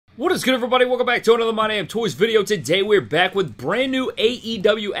What is good, everybody? Welcome back to another My Damn Toys video. Today we're back with brand new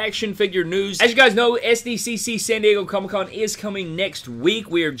AEW action figure news. As you guys know, SDCC San Diego Comic-Con is coming next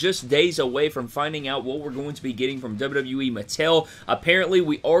week. We are just days away from finding out what we're going to be getting from WWE Mattel. Apparently,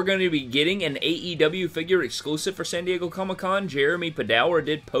 we are going to be getting an AEW figure exclusive for San Diego Comic-Con. Jeremy Padawer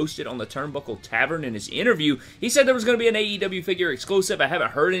did post it on the Turnbuckle Tavern in his interview. He said there was going to be an AEW figure exclusive. I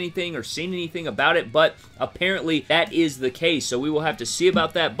haven't heard anything or seen anything about it, but apparently that is the case. So we will have to see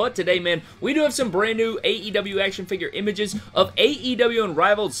about that. But today, man, we do have some brand new AEW action figure images of AEW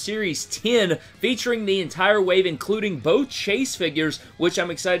Unrivaled Series 10 featuring the entire wave, including both Chase figures, which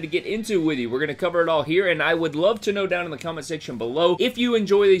I'm excited to get into with you. We're going to cover it all here, and I would love to know down in the comment section below if you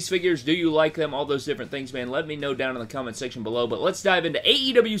enjoy these figures. Do you like them? All those different things, man. Let me know down in the comment section below. But let's dive into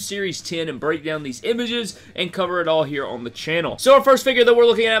AEW Series 10 and break down these images and cover it all here on the channel. So our first figure that we're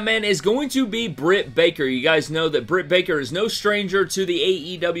looking at, man, is going to be Britt Baker. You guys know that Britt Baker is no stranger to the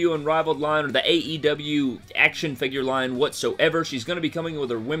AEW Unrivaled line or the AEW action figure line whatsoever. She's going to be coming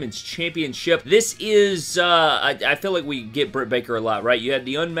with her Women's Championship. This is, I feel like we get Britt Baker a lot, right? You had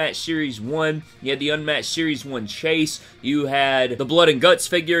the Unmatched Series 1, you had the Unmatched Series 1 Chase, you had the Blood and Guts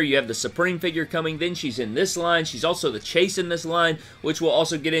figure, you have the Supreme figure coming, then she's in this line, she's also the Chase in this line, which we'll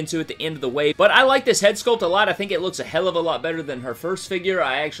also get into at the end of the wave. But I like this head sculpt a lot. I think it looks a hell of a lot better than her first figure.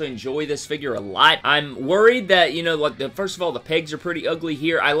 I actually enjoy this figure a lot. I'm worried that, you know, like, first of all, the pegs are pretty ugly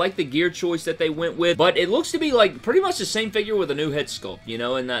here. I like the gear choice that they went with, but it looks to be like pretty much the same figure with a new head sculpt, you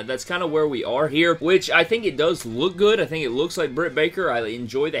know, and that's kind of where we are here, which I think it does look good. I think it looks like Britt Baker. I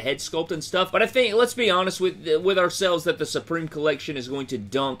enjoy the head sculpt and stuff, but I think, let's be honest with ourselves, that the Supreme Collection is going to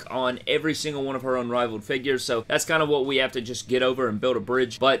dunk on every single one of her Unrivaled figures, so that's kind of what we have to just get over and build a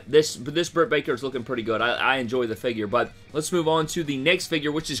bridge. But this Britt Baker is looking pretty good. I enjoy the figure, but let's move on to the next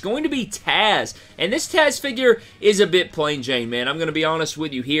figure, which is going to be Tazz, and this Tazz figure is a bit plain Jane, man. I'm going to be honest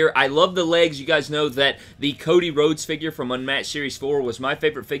with you here. I love the legs. You guys know that the Cody Rhodes figure from Unmatched Series 4 was my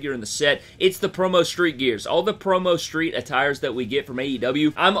favorite figure in the set. It's the promo street gears. All the promo street attires that we get from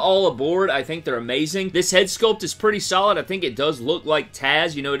AEW, I'm all aboard. I think they're amazing. This head sculpt is pretty solid. I think it does look like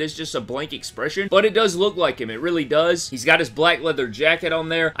Tazz. You know, it is just a blank expression, but it does look like him. It really does. He's got his black leather jacket on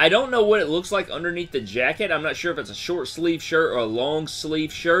there. I don't know what it looks like underneath the jacket. I'm not sure if it's a short sleeve shirt or a long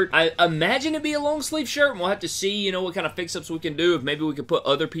sleeve shirt. I imagine it'd be a long sleeve shirt, and we'll have to see, you know, what kind of fix-ups we can do. If maybe we could put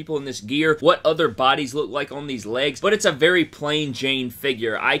other people in this gear, what other bodies look like on these legs, but it's a very plain Jane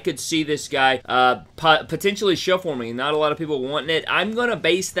figure. I could see this guy potentially show forming. Not a lot of people wanting it. I'm going to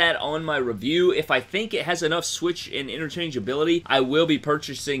base that on my review. If I think it has enough switch and interchangeability, I will be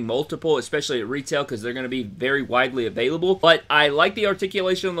purchasing multiple, especially at retail, because they're going to be very widely available. But I like the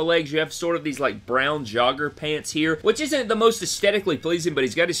articulation on the legs. You have sort of these like brown jogger pants here, which isn't the most aesthetically pleasing, but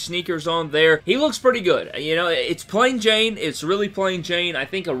he's got his sneakers on there. He looks pretty good. You know, it's plain Jane. It's really plain Jane. I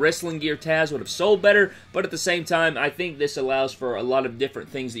think a wrestling gear Tazz would have sold better, but at the same time, I think this allows for a lot of different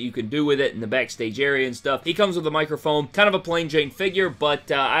things that you can do with it in the backstage area and stuff. He comes with a microphone, kind of a plain Jane figure,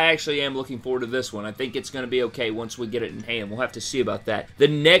 but I actually am looking forward to this one. I think it's going to be okay once we get it in hand. We'll have to see about that. The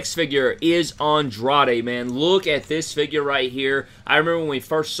next figure is Andrade, man. Look at this figure right here. I remember when we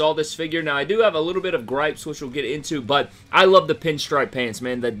first saw this figure. Now, I do have a little bit of gripes, which we'll get into, but I love the pinstripe pants,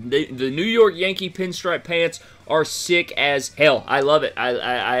 man. The New York Yankee pinstripe pants are sick as hell. I love it.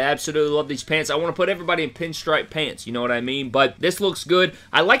 I absolutely love these pants. I want to put everybody in pinstripe pants, you know what I mean? But this looks good.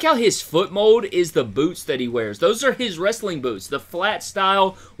 I like how his foot mold is the boots that he wears. Those are his wrestling boots. The flat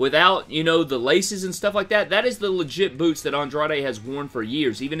style without, you know, the laces and stuff like that. That is the legit boots that Andrade has worn for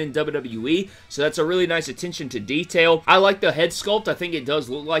years, even in WWE. So that's a really nice attention to detail. I like the head sculpt. I think it does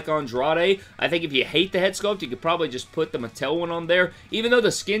look like Andrade. I think if you hate the head sculpt, you could probably just put the Mattel one on there. Even though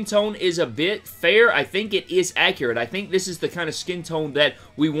the skin tone is a bit fair, I think it is accurate. I think this is the kind of skin tone that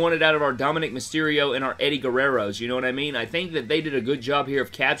we wanted out of our Dominic Mysterio and our Eddie Guerreros, you know what I mean? I think that they did a good job here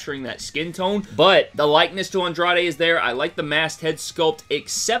of capturing that skin tone, but the likeness to Andrade is there. I like the masked head sculpt,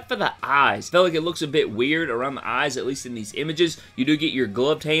 except for the eyes. I feel like it looks a bit weird around the eyes, at least in these images. You do get your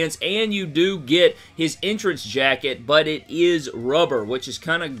gloved hands, and you do get his entrance jacket, but it is rubber, which is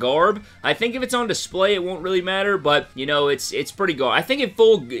kind of garb. I think if it's on display, it won't really matter, but, you know, it's pretty garb. I think in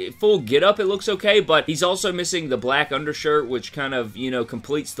full get-up, it looks okay, but he's also missing the black undershirt, which kind of, you know,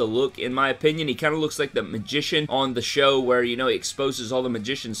 completes the look, in my opinion. He kind of looks like the magician on the show where, you know, he exposes all the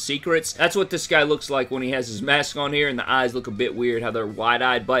magician's secrets. That's what this guy looks like when he has his mask on here, and the eyes look a bit weird, how they're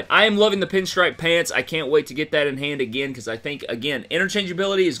wide-eyed, but I am loving the pinstripe pants. I can't wait to get that in hand again, because I think, again,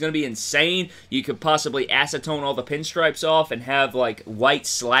 interchangeability is going to be insane. You could possibly acetone all the pinstripes off and have, like, white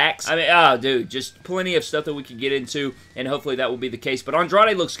slacks. I mean, oh, dude, just plenty of stuff that we could get into, and hopefully that will be the case, but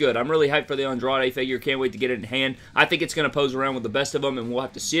Andrade looks good. I'm really hyped for the Andrade figure. Can't wait to get get it in hand. I think it's going to pose around with the best of them, and we'll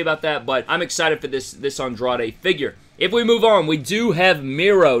have to see about that, but I'm excited for this Andrade figure. If we move on, we do have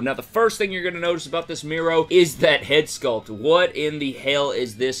Miro. Now, the first thing you're going to notice about this Miro is that head sculpt. What in the hell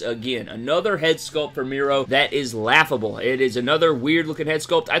is this again? Another head sculpt for Miro that is laughable. It is another weird-looking head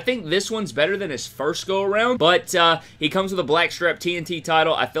sculpt. I think this one's better than his first go-around, but he comes with a blackstrap TNT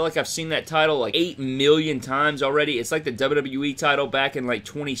title. I feel like I've seen that title like 8 million times already. It's like the WWE title back in like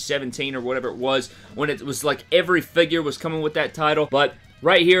 2017 or whatever it was, when it was like every figure was coming with that title, but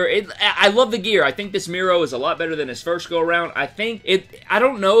right here, I love the gear. I think this Miro is a lot better than his first go-around. I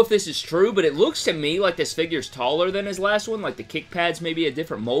don't know if this is true, but it looks to me like this figure's taller than his last one. Like the kick pads maybe a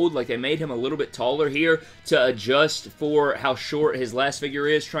different mold. Like they made him a little bit taller here to adjust for how short his last figure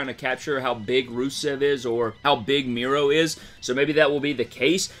is, trying to capture how big Rusev is or how big Miro is. So maybe that will be the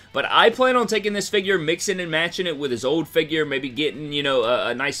case. But I plan on taking this figure, mixing and matching it with his old figure, maybe getting, you know,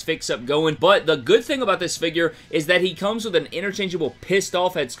 a nice fix-up going. But the good thing about this figure is that he comes with an interchangeable pissed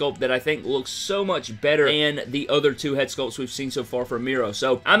off head sculpt that I think looks so much better than the other two head sculpts we've seen so far from Miro.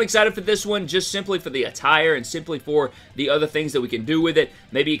 So I'm excited for this one, just simply for the attire and simply for the other things that we can do with it.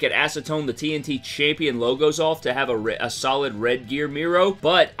 Maybe you could acetone the TNT Champion logos off to have a solid red gear Miro.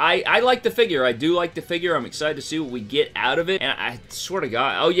 But I like the figure. I do like the figure. I'm excited to see what we get out of it. And I swear to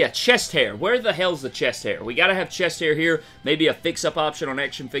God, oh yeah, chest hair. Where the hell's the chest hair? We gotta have chest hair here. Maybe a fix-up option on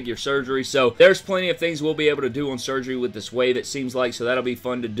action figure surgery. So there's plenty of things we'll be able to do on surgery with this wave, it seems like. So that'll be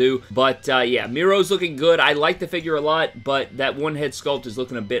fun to do. But yeah, Miro's looking good. I like the figure a lot, but that one head sculpt is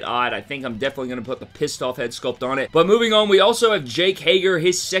looking a bit odd. I think I'm definitely going to put the pissed off head sculpt on it. But moving on, we also have Jake Hager,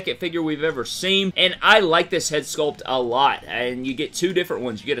 his second figure we've ever seen, and I like this head sculpt a lot. And you get two different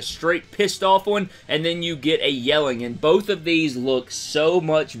ones. You get a straight pissed off one, and then you get a yelling, and both of these look so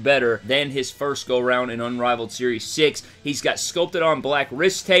much better than his first go around in Unrivaled Series 6. He's got sculpted on black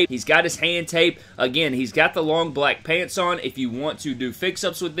wrist tape. He's got his hand tape. Again, he's got the long black pants on. If you want to do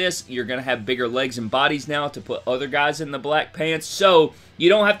fix-ups with this, you're going to have bigger legs and bodies now to put other guys in the black pants. So you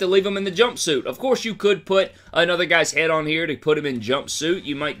don't have to leave them in the jumpsuit. Of course, you could put another guy's head on here to put him in jumpsuit.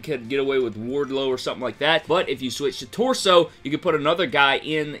 You might could get away with Wardlow or something like that. But if you switch to torso, you could put another guy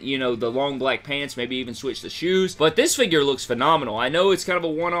in, you know, the long black pants, maybe even switch the shoes. But this figure looks phenomenal. I know it's kind of a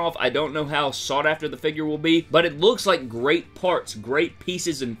one-off. I don't know how sought after the figure will be, but it looks like great parts, great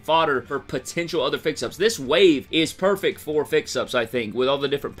pieces and fodder for potential other fix-ups. This wave is perfect for fix-ups, I think, with all the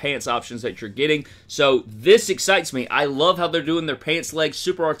different pants options that you're getting. So this excites me. I love how they're doing their pants legs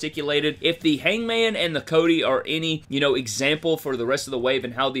super articulated. If the Hangman and the Cody are any, you know, example for the rest of the wave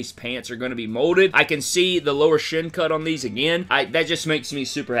and how these pants are going to be molded, I can see the lower shin cut on these again. That just makes me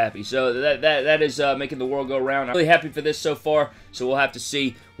super happy. So that is making the world go round. I'm really happy for this so far, so we'll have to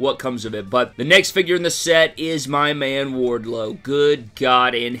see what comes of it. But the next figure in the set is my man Wardlow. Good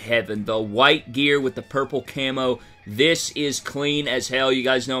God in heaven. The white gear with the purple camo. This is clean as hell. You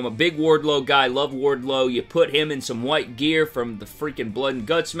guys know I'm a big Wardlow guy. Love Wardlow. You put him in some white gear from the freaking Blood and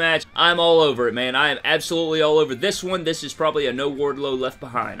Guts match. I'm all over it, man. I am absolutely all over this one. This is probably a no Wardlow left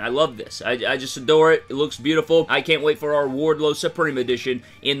behind. I love this. I just adore it. It looks beautiful. I can't wait for our Wardlow Supreme Edition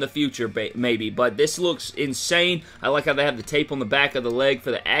in the future, maybe. But this looks insane. I like how they have the tape on the back of the leg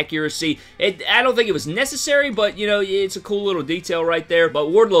for the accuracy. I don't think it was necessary, but, you know, it's a cool little detail right there. But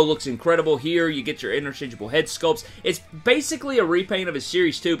Wardlow looks incredible here. You get your interchangeable head sculpts. It's basically a repaint of his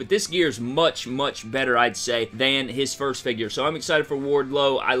Series 2, but this gear is much, much better, I'd say, than his first figure. So I'm excited for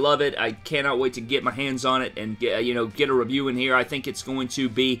Wardlow. I love it. I cannot wait to get my hands on it and, you know, get a review in here. I think it's going to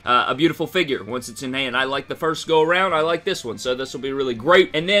be a beautiful figure once it's in hand. I like the first go-around. I like this one, so this will be really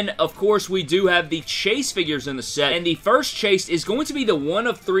great. And then, of course, we do have the Chase figures in the set, and the first Chase is going to be the 1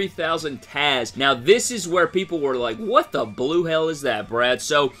 of 3,000 Tazz. Now, this is where people were like, what the blue hell is that, Brad?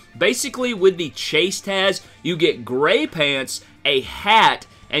 So, basically, with the Chase Tazz, you get gray pants, a hat,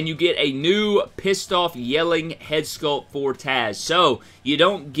 and you get a new pissed off yelling head sculpt for Tazz. So, you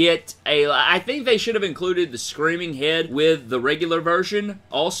don't get a... I think they should have included the screaming head with the regular version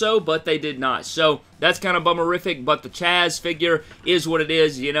also, but they did not. So, that's kind of bummerific, but the Tazz figure is what it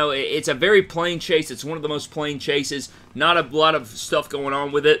is. You know, it's a very plain chase. It's one of the most plain chases. Not a lot of stuff going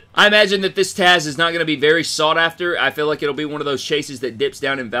on with it. I imagine that this Tazz is not going to be very sought after. I feel like it'll be one of those chases that dips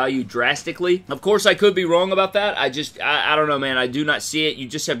down in value drastically. Of course, I could be wrong about that. I don't know, man. I do not see it. You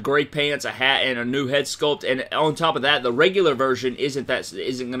just have gray pants, a hat, and a new head sculpt. And on top of that, the regular version isn't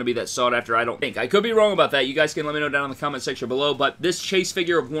going to be that sought after, I don't think. I could be wrong about that. You guys can let me know down in the comment section below. But this chase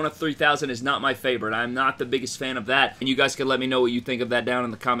figure of 1 of 3,000 is not my favorite. it. I'm not the biggest fan of that, and you guys can let me know what you think of that down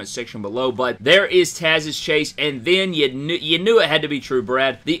in the comment section below. But there is Tazz's chase, and then you knew it had to be true,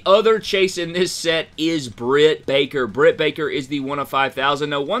 Brad. The other chase in this set is Britt Baker. Britt Baker is the 1 of 5,000.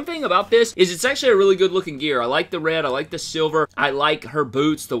 Now, one thing about this is it's actually a really good looking gear. I like the red. I like the silver. I like her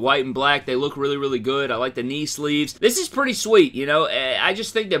boots, the white and black. They look really, really good. I like the knee sleeves. This is pretty sweet, you know. I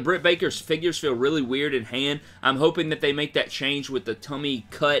just think that Britt Baker's figures feel really weird in hand. I'm hoping that they make that change with the tummy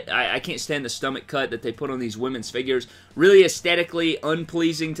cut. I can't stand the stomach cut that they put on these women's figures. Really aesthetically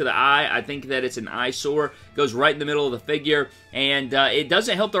unpleasing to the eye. I think that it's an eyesore. Goes right in the middle of the figure, and it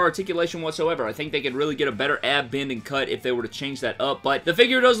doesn't help their articulation whatsoever. I think they could really get a better ab bend and cut if they were to change that up, but the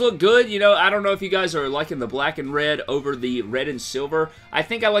figure does look good. You know, I don't know if you guys are liking the black and red over the red and silver. I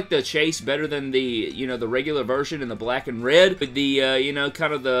think I like the chase better than the, you know, the regular version in the black and red with the, you know,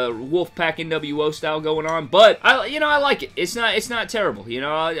 kind of the Wolfpack NWO style going on, but I like it. It's not terrible. You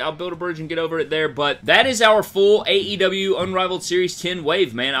know, I'll build a bridge and get over it there, but that is our full AEW Unrivaled Series 10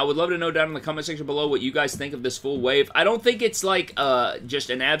 wave, man. I would love to know down in the comment section below what you guys think of this full wave. I don't think it's like just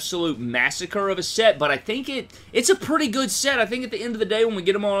an absolute massacre of a set, but I think it's a pretty good set. I think at the end of the day, when we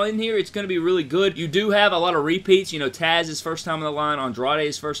get them all in here, it's going to be really good. You do have a lot of repeats. You know, Tazz is first time on the line, Andrade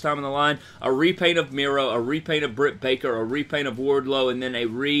is first time on the line, a repaint of Miro, a repaint of Britt Baker, a repaint of Wardlow, and then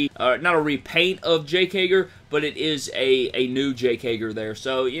not a repaint of Jake Hager, but it is a new Jake Hager there.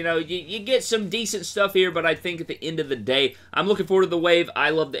 So, you know, you get some decent stuff here, but I think at the end of the day, I'm looking forward to the wave. I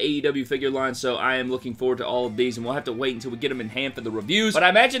love the AEW figure line, so I am looking forward to all of these, and we'll have to wait until we get them in hand for the reviews. But I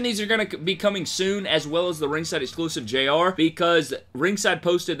imagine these are going to be coming soon, as well as the Ringside exclusive JR, because Ringside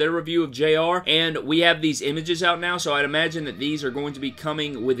posted their review of JR, and we have these images out now, so I'd imagine that these are going to be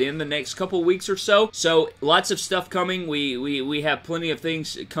coming within the next couple weeks or so. So, lots of stuff coming. We have plenty of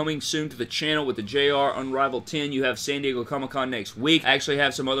things coming soon to the channel with the JR Unrivaled 10. You have San Diego Comic-Con next week. I actually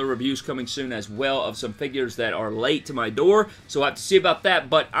have some other reviews coming soon as well of some figures that are late to my door, so I have to see about that,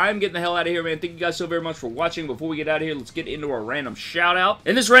 but I'm getting the hell out of here, man. Thank you guys so very much for watching. Before we get out of here, let's get into our random shout-out.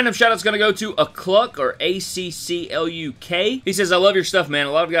 And this random shout-out is going to go to Accluck, or A-C-C-L-U-K. He says, I love your stuff, man.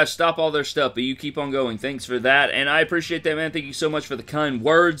 A lot of guys stop all their stuff, but you keep on going. Thanks for that, and I appreciate that, man. Thank you so much for the kind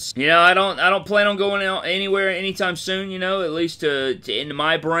words. You know, I don't plan on going out anywhere anytime soon, you know, at least into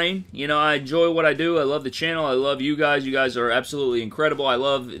my brain. You know, I enjoy what I do. I love the channel. I love you guys. You guys are absolutely incredible. I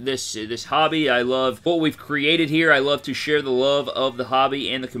love this hobby. I love what we've created here. I love to share the love of the hobby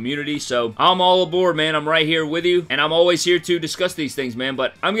and the community, so I'm all aboard, man. I'm right here with you, and I'm always here to discuss these things, man,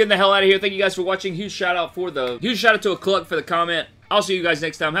 but I'm getting the hell out of here. Thank you guys for watching. Huge shout out to Accluck for the comment. I'll see you guys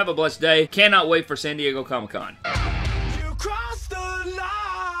next time. Have a blessed day. Cannot wait for San Diego Comic-Con.